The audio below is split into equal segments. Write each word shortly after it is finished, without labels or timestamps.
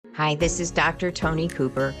Hi, this is Dr. Tony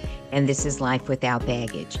Cooper, and this is Life Without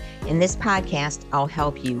Baggage. In this podcast, I'll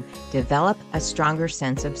help you develop a stronger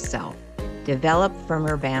sense of self, develop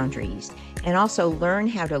firmer boundaries, and also learn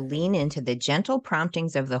how to lean into the gentle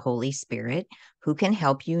promptings of the Holy Spirit who can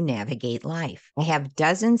help you navigate life. I have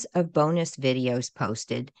dozens of bonus videos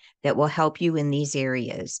posted that will help you in these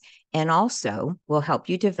areas and also will help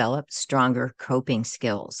you develop stronger coping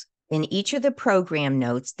skills. In each of the program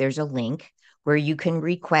notes, there's a link where you can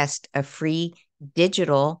request a free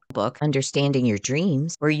digital book, Understanding Your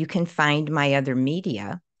Dreams, where you can find my other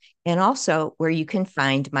media, and also where you can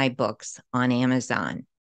find my books on Amazon.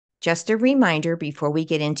 Just a reminder before we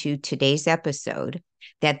get into today's episode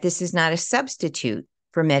that this is not a substitute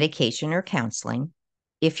for medication or counseling.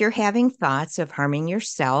 If you're having thoughts of harming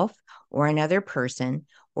yourself or another person,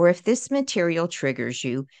 or if this material triggers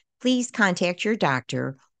you, please contact your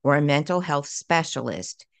doctor or a mental health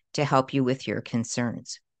specialist to help you with your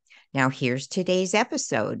concerns. Now, here's today's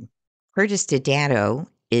episode. Curtis Didato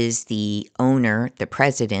is the owner, the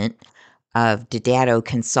president of Didato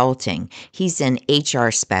Consulting. He's an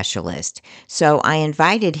HR specialist. So I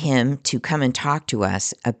invited him to come and talk to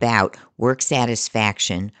us about work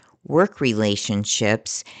satisfaction, work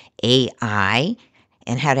relationships, AI,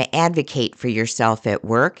 and how to advocate for yourself at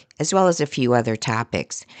work, as well as a few other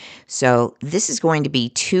topics. So this is going to be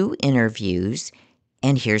 2 interviews.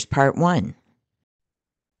 And here's part 1.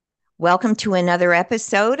 Welcome to another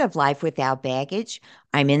episode of Life Without Baggage.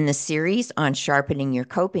 I'm in the series on sharpening your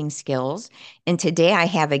coping skills. And today I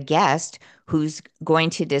have a guest who's going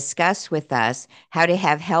to discuss with us how to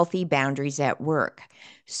have healthy boundaries at work.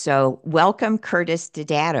 So welcome, Curtis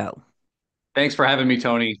Didato. Thanks for having me,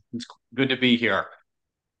 Tony. It's good to be here.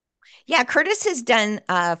 Yeah, Curtis has done,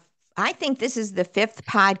 I think this is the 5th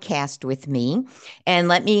podcast with me. And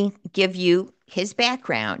let me give you his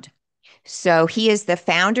background. So he is the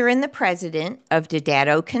founder and the president of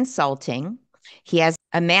Didato Consulting. He has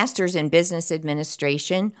a master's in business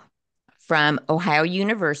administration from Ohio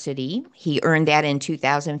University. He earned that in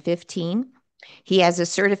 2015. He has a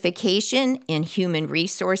certification in human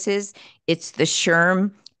resources. It's the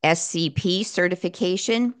SHRM SCP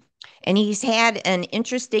certification. And he's had an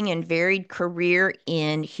interesting and varied career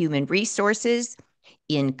in human resources,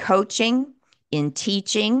 in coaching, in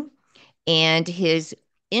teaching, and his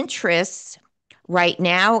interests right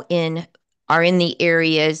now are in the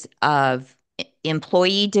areas of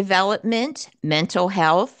employee development, mental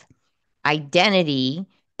health, identity,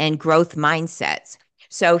 and growth mindsets.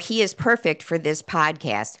 So he is perfect for this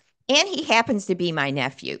podcast. And he happens to be my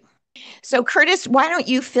nephew. So, Curtis, why don't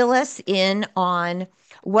you fill us in on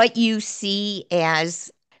what you see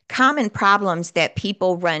as common problems that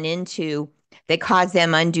people run into that cause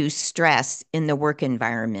them undue stress in the work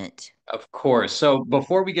environment? Of course. So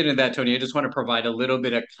before we get into that, Tony, I just want to provide a little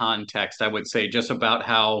bit of context, I would say, just about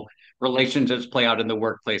how relationships play out in the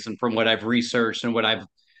workplace and from what I've researched and what I've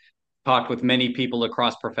talked with many people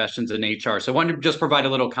across professions in HR. So I want to just provide a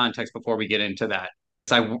little context before we get into that.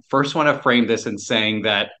 So I first want to frame this in saying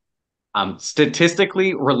that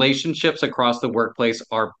statistically, relationships across the workplace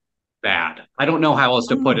are bad. I don't know how else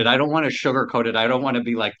to put it. I don't want to sugarcoat it. I don't want to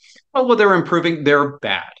be like, oh, well, they're improving. They're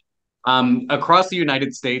bad. Across the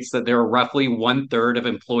United States, that there are roughly 1/3 of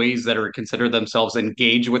employees that are consider themselves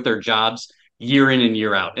engaged with their jobs year in and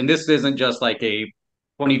year out. And this isn't just like a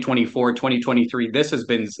 2024, 2023. This has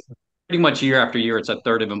been pretty much year after year. It's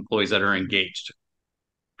 1/3 of employees that are engaged.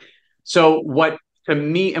 So what to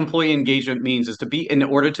me employee engagement means is to be in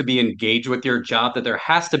order to be engaged with your job, that there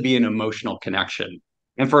has to be an emotional connection.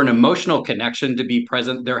 And for an emotional connection to be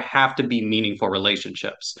present, there have to be meaningful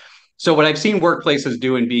relationships. So what I've seen workplaces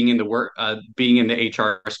do in being in the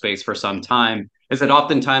HR space for some time is that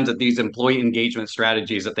oftentimes that these employee engagement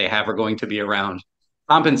strategies that they have are going to be around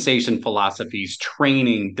compensation philosophies,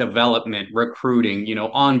 training, development, recruiting,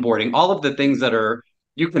 onboarding, all of the things that are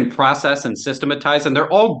you can process and systematize, and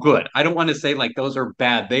they're all good. I don't want to say like those are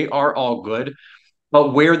bad. They are all good.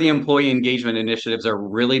 But where the employee engagement initiatives are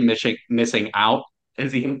really missing out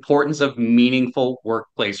is the importance of meaningful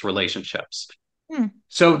workplace relationships. Hmm.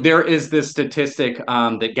 So there is this statistic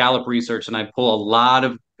that Gallup research, and I pull a lot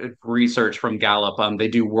of research from Gallup. They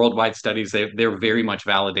do worldwide studies. They're very much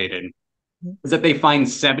validated. Is that they find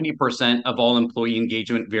 70% of all employee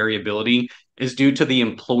engagement variability is due to the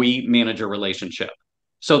employee manager relationship.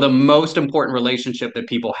 So the most important relationship that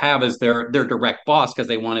people have is their direct boss, because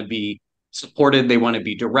they want to be supported, they want to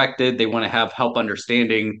be directed, they want to have help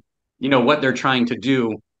understanding, what they're trying to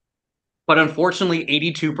do. But unfortunately,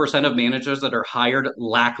 82% of managers that are hired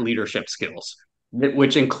lack leadership skills,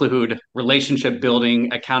 which include relationship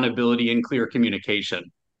building, accountability, and clear communication.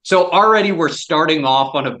 So already we're starting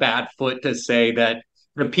off on a bad foot to say that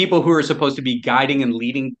the people who are supposed to be guiding and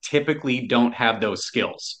leading typically don't have those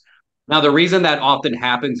skills. Now, the reason that often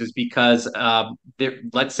happens is because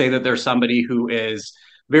let's say that there's somebody who is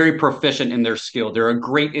very proficient in their skill. They're a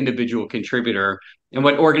great individual contributor. And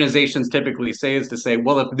what organizations typically say is to say,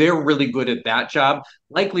 well, if they're really good at that job,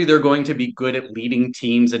 likely they're going to be good at leading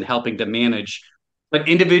teams and helping to manage. But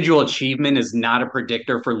individual achievement is not a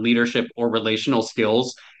predictor for leadership or relational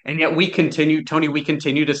skills. And yet we continue, Tony, we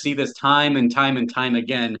continue to see this time and time and time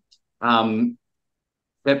again,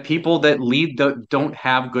 that people that lead don't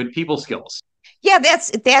have good people skills. Yeah,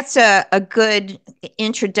 that's a good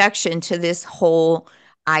introduction to this whole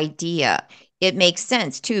idea. It makes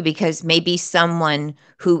sense too, because maybe someone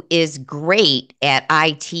who is great at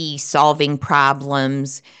IT solving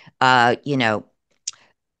problems, you know,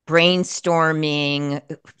 brainstorming,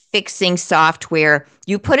 fixing software,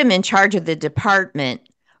 you put them in charge of the department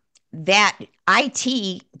that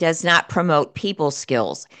IT does not promote people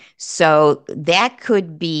skills. So that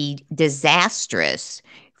could be disastrous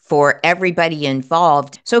for everybody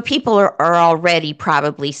involved. So people are already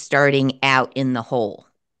probably starting out in the hole.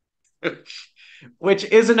 Which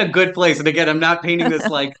isn't a good place. And again, I'm not painting this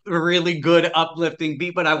like really good, uplifting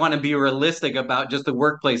beat, but I want to be realistic about just the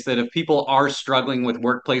workplace that if people are struggling with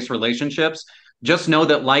workplace relationships, just know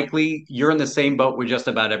that likely you're in the same boat with just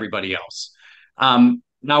about everybody else.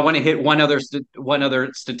 Now, I want to hit one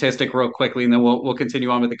other statistic real quickly, and then we'll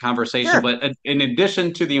continue on with the conversation. Sure. But in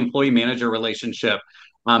addition to the employee manager relationship,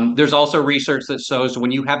 there's also research that shows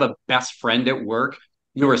when you have a best friend at work,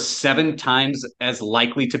 you are 7 times as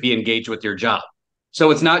likely to be engaged with your job.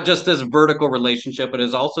 So it's not just this vertical relationship, but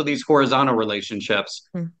it's also these horizontal relationships.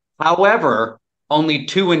 Mm. However, only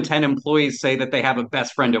 2 in 10 employees say that they have a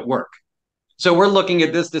best friend at work. So we're looking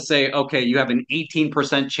at this to say, okay, you have an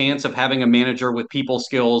 18% chance of having a manager with people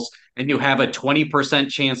skills, and you have a 20%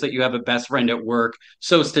 chance that you have a best friend at work.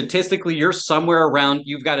 So statistically, you're somewhere around,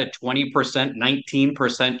 you've got a 20%,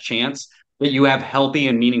 19% chance that you have healthy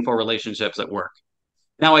and meaningful relationships at work.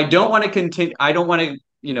 Now, I don't want to continue, I don't want to,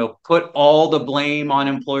 put all the blame on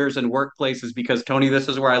employers and workplaces because Tony, this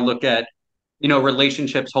is where I look at,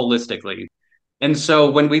 relationships holistically. And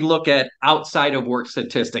so when we look at outside of work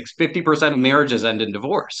statistics, 50% of marriages end in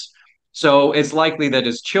divorce. So it's likely that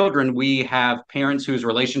as children, we have parents whose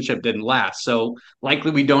relationship didn't last. So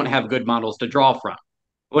likely we don't have good models to draw from.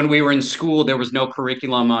 When we were in school, there was no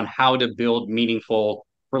curriculum on how to build meaningful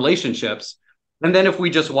relationships. And then if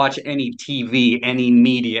we just watch any TV, any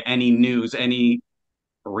media, any news, any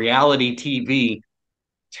reality TV,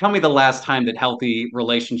 tell me the last time that healthy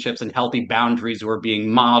relationships and healthy boundaries were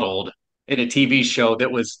being modeled in a TV show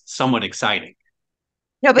that was somewhat exciting.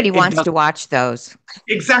 Nobody It wants does to watch those.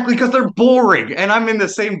 exactly because they're boring. And I'm in the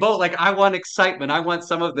same boat. Like I want excitement. I want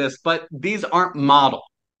some of this, but these aren't modeled.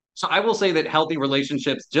 So I will say that healthy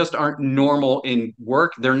relationships just aren't normal in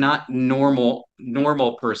work. They're not normal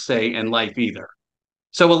per se in life either.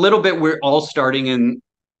 So a little bit we're all starting in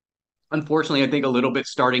unfortunately, I think a little bit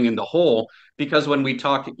starting in the hole because when we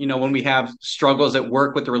talk, when we have struggles at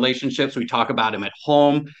work with the relationships, we talk about them at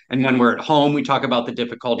home. And when we're at home, we talk about the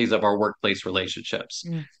difficulties of our workplace relationships.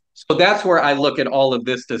 Mm. So that's where I look at all of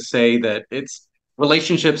this to say that it's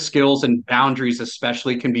relationship skills and boundaries,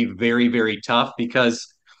 especially, can be very, very tough because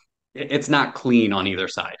it's not clean on either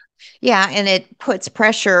side. Yeah, and it puts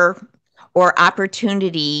pressure or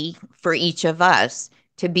opportunity for each of us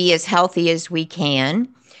to be as healthy as we can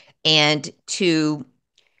and to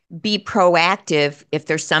be proactive if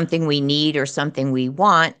there's something we need or something we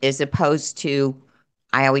want, as opposed to,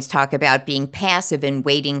 I always talk about being passive and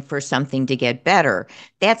waiting for something to get better.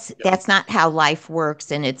 That's not how life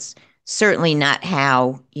works, and it's certainly not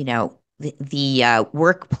how, the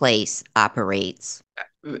workplace operates.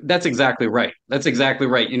 That's exactly right. That's exactly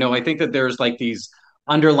right. I think that there's like these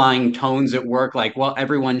underlying tones at work, like, well,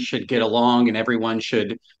 everyone should get along and everyone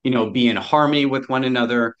should, be in harmony with one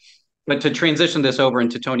another. But to transition this over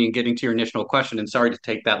into Tony and getting to your initial question, and sorry to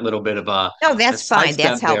take that little bit of No, a that's fine. sidestep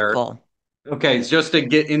That's there. helpful. Okay, it's just to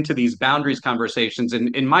get into these boundaries conversations.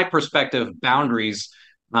 And in my perspective, boundaries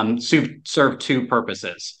serve two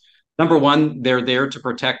purposes. Number one, they're there to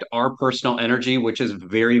protect our personal energy, which is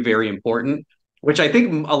very, very important, which I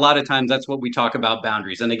think a lot of times that's what we talk about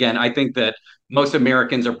boundaries. And again, I think that most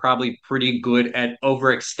Americans are probably pretty good at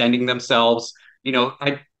overextending themselves.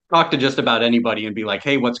 I talk to just about anybody and be like,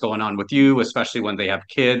 hey, what's going on with you? Especially when they have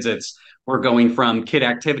kids. We're going from kid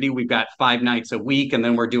activity. We've got 5 nights a week, and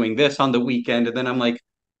then we're doing this on the weekend. And then I'm like,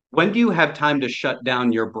 when do you have time to shut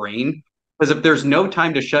down your brain? Because if there's no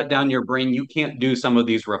time to shut down your brain, you can't do some of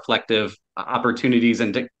these reflective opportunities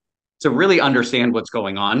and to really understand what's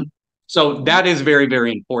going on. So that is very,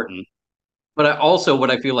 very important. But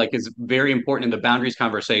what I feel like is very important in the boundaries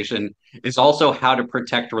conversation is also how to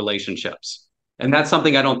protect relationships. And that's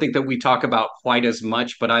something I don't think that we talk about quite as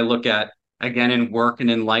much, but I look at again in work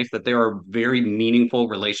and in life that there are very meaningful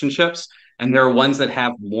relationships and there are ones that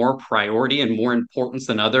have more priority and more importance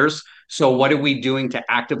than others. So what are we doing to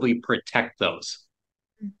actively protect those?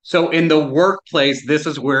 So in the workplace, this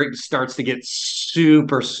is where it starts to get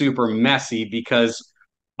super, super messy because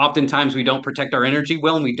oftentimes we don't protect our energy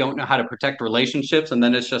well and we don't know how to protect relationships. And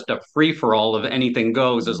then it's just a free for all of anything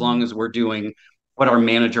goes as long as we're doing what our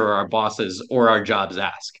manager or our bosses or our jobs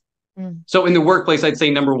ask. Mm. So in the workplace, I'd say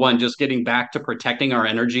number one, just getting back to protecting our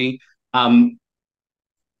energy. Um,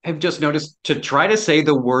 I've just noticed to try to say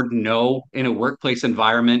the word no in a workplace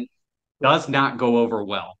environment does not go over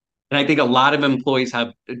well. And I think a lot of employees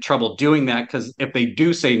have trouble doing that because if they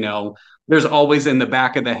do say no, there's always in the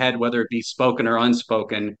back of the head, whether it be spoken or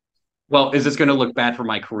unspoken, well, is this going to look bad for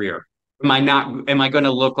my career? Am I going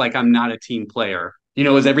to look like I'm not a team player?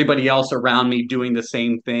 Is everybody else around me doing the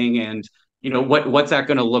same thing? And, what's that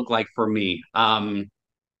going to look like for me? Am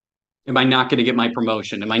I not going to get my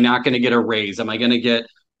promotion? Am I not going to get a raise? Am I going to get,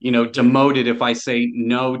 demoted if I say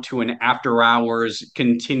no to an after hours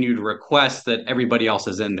continued request that everybody else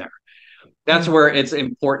is in there? That's Mm. where it's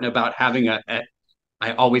important about having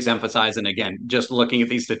I always emphasize, and again, just looking at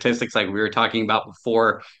these statistics like we were talking about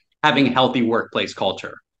before, having healthy workplace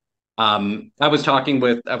culture. I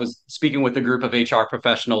was speaking with a group of HR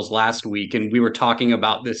professionals last week, and we were talking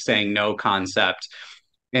about this saying no concept.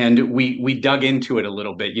 And we dug into it a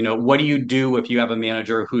little bit. What do you do if you have a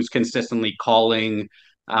manager who's consistently calling,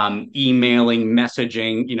 emailing,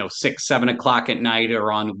 messaging, 6, 7 o'clock at night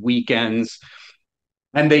or on weekends?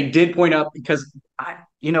 And they did point out because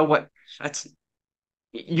you know what, that's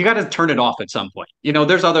you got to turn it off at some point.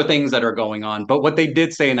 There's other things that are going on, but what they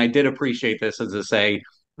did say, and I did appreciate this, is to say,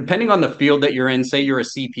 depending on the field that you're in, say you're a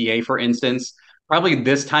CPA, for instance, probably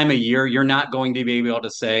this time of year, you're not going to be able to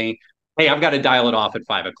say, hey, I've got to dial it off at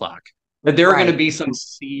 5 o'clock. But there are going to Right. be some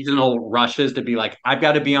seasonal rushes to be like, I've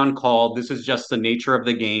got to be on call. This is just the nature of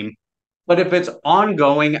the game. But if it's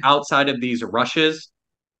ongoing outside of these rushes,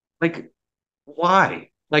 like why?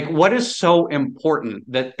 Like, what is so important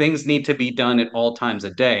that things need to be done at all times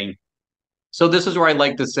a day? So, this is where I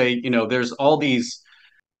like to say, there's all these,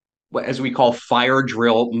 as we call fire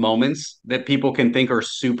drill moments that people can think are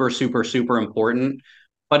super, super, super important.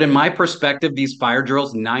 But in my perspective, these fire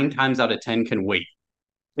drills, 9 times out of 10 can wait.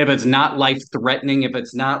 If it's not life threatening, if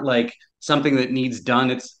it's not like something that needs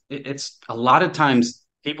done, it's a lot of times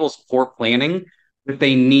people's poor planning that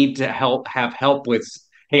they need to have help with.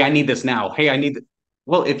 Hey, I need this now. Hey,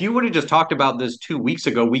 well, if you would have just talked about this 2 weeks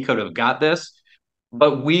ago, we could have got this,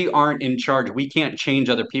 but we aren't in charge. We can't change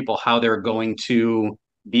other people how they're going to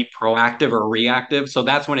be proactive or reactive. So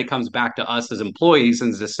that's when it comes back to us as employees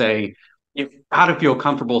and to say, you've got to feel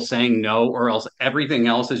comfortable saying no, or else everything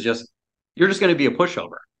else is just, you're just going to be a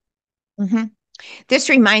pushover. Hmm. This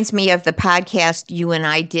reminds me of the podcast you and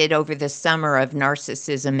I did over the summer of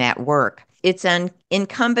narcissism at work. It's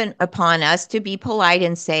incumbent upon us to be polite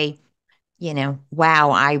and say, wow,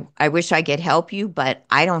 I wish I could help you, but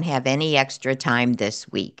I don't have any extra time this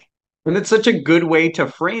week. And it's such a good way to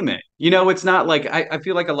frame it. It's not like I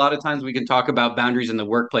feel like a lot of times we can talk about boundaries in the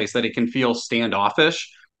workplace that it can feel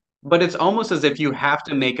standoffish, but it's almost as if you have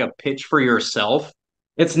to make a pitch for yourself.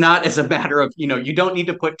 It's not as a matter of, you don't need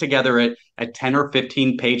to put together a 10 or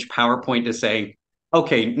 15 page PowerPoint to say,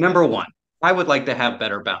 okay, number one, I would like to have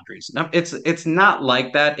better boundaries. Now, it's not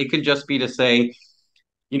like that. It can just be to say,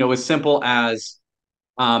 as simple as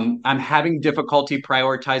I'm having difficulty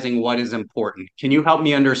prioritizing what is important. Can you help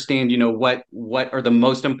me understand, what are the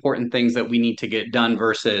most important things that we need to get done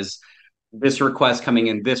versus this request coming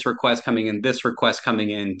in, this request coming in, this request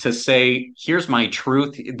coming in, to say, here's my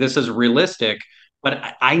truth. This is realistic,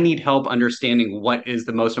 but I need help understanding what is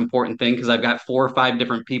the most important thing because I've got 4 or 5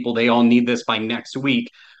 different people. They all need this by next week,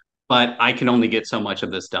 but I can only get so much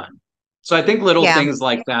of this done. So I think little Yeah. things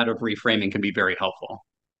like that of reframing can be very helpful.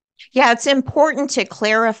 Yeah, it's important to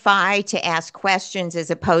clarify, to ask questions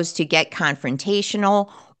as opposed to get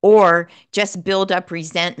confrontational or just build up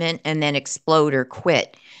resentment and then explode or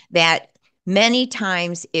quit. That many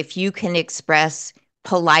times, if you can express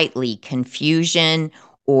politely confusion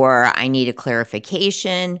or I need a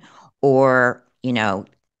clarification or,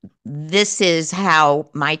 this is how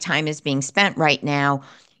my time is being spent right now,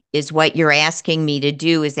 is what you're asking me to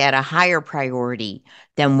do is at a higher priority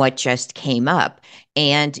than what just came up.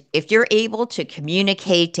 And if you're able to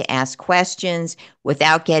communicate, to ask questions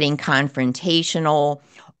without getting confrontational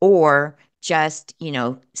or just,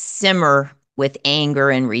 simmer with anger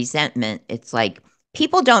and resentment. It's like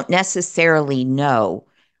people don't necessarily know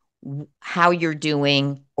how you're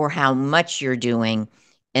doing or how much you're doing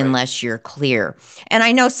Right. unless you're clear. And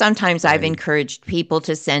I know sometimes I've Right. encouraged people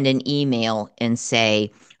to send an email and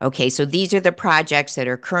say, okay, so these are the projects that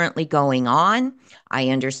are currently going on. I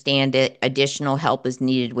understand it. Additional help is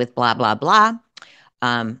needed with blah, blah, blah.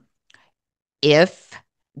 Um, if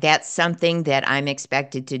that's something that I'm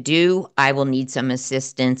expected to do, I will need some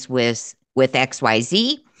assistance with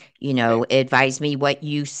XYZ. Right. Advise me what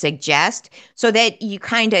you suggest so that you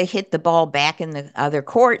kind of hit the ball back in the other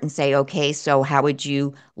court and say, okay, so how would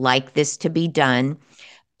you like this to be done?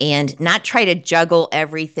 And not try to juggle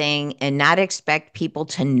everything and not expect people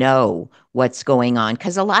to know what's going on.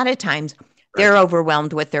 Because a lot of times Right. they're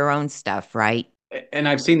overwhelmed with their own stuff, right? And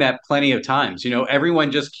I've seen that plenty of times.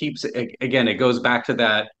 Everyone just keeps, again, it goes back to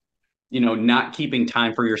that, not keeping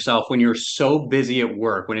time for yourself when you're so busy at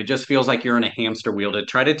work, when it just feels like you're in a hamster wheel, to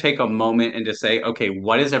try to take a moment and to say, okay,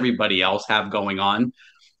 what does everybody else have going on?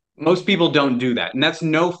 Most people don't do that. And that's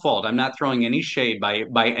no fault. I'm not throwing any shade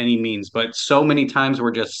by any means, but so many times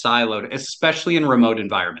we're just siloed, especially in remote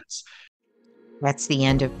environments. That's the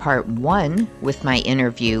end of part 1 with my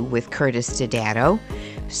interview with Curtis Didato.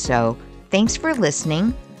 So thanks for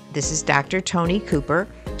listening. This is Dr. Tony Cooper,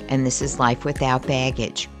 and this is Life Without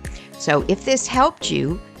Baggage. So if this helped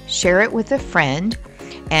you, share it with a friend,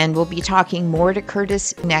 and we'll be talking more to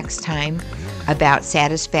Curtis next time about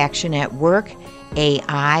satisfaction at work,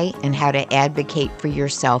 AI, and how to advocate for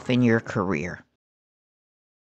yourself in your career.